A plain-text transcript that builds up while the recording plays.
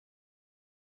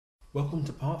Welcome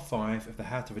to part 5 of the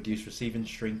How to Reduce Receiving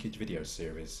Shrinkage video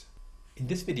series. In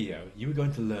this video, you are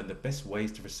going to learn the best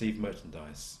ways to receive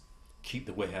merchandise, keep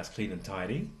the warehouse clean and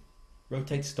tidy,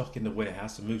 rotate stock in the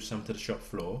warehouse and move some to the shop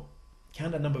floor,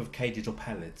 count the number of cages or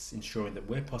pallets, ensuring that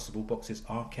where possible boxes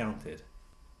are counted,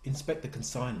 inspect the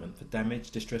consignment for damage,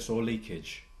 distress or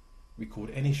leakage,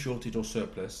 record any shortage or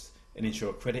surplus and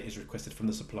ensure credit is requested from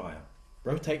the supplier,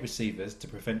 rotate receivers to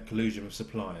prevent collusion with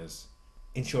suppliers,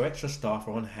 ensure extra staff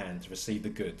are on hand to receive the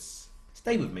goods.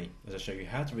 Stay with me as I show you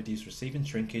how to reduce receiving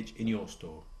shrinkage in your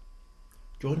store.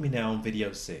 Join me now on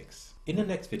video 6. In the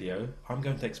next video, I'm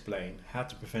going to explain how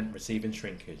to prevent receiving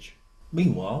shrinkage.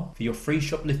 Meanwhile, for your free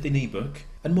shoplifting ebook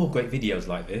and more great videos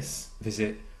like this,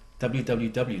 visit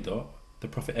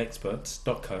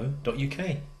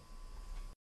www.theprofitexperts.co.uk.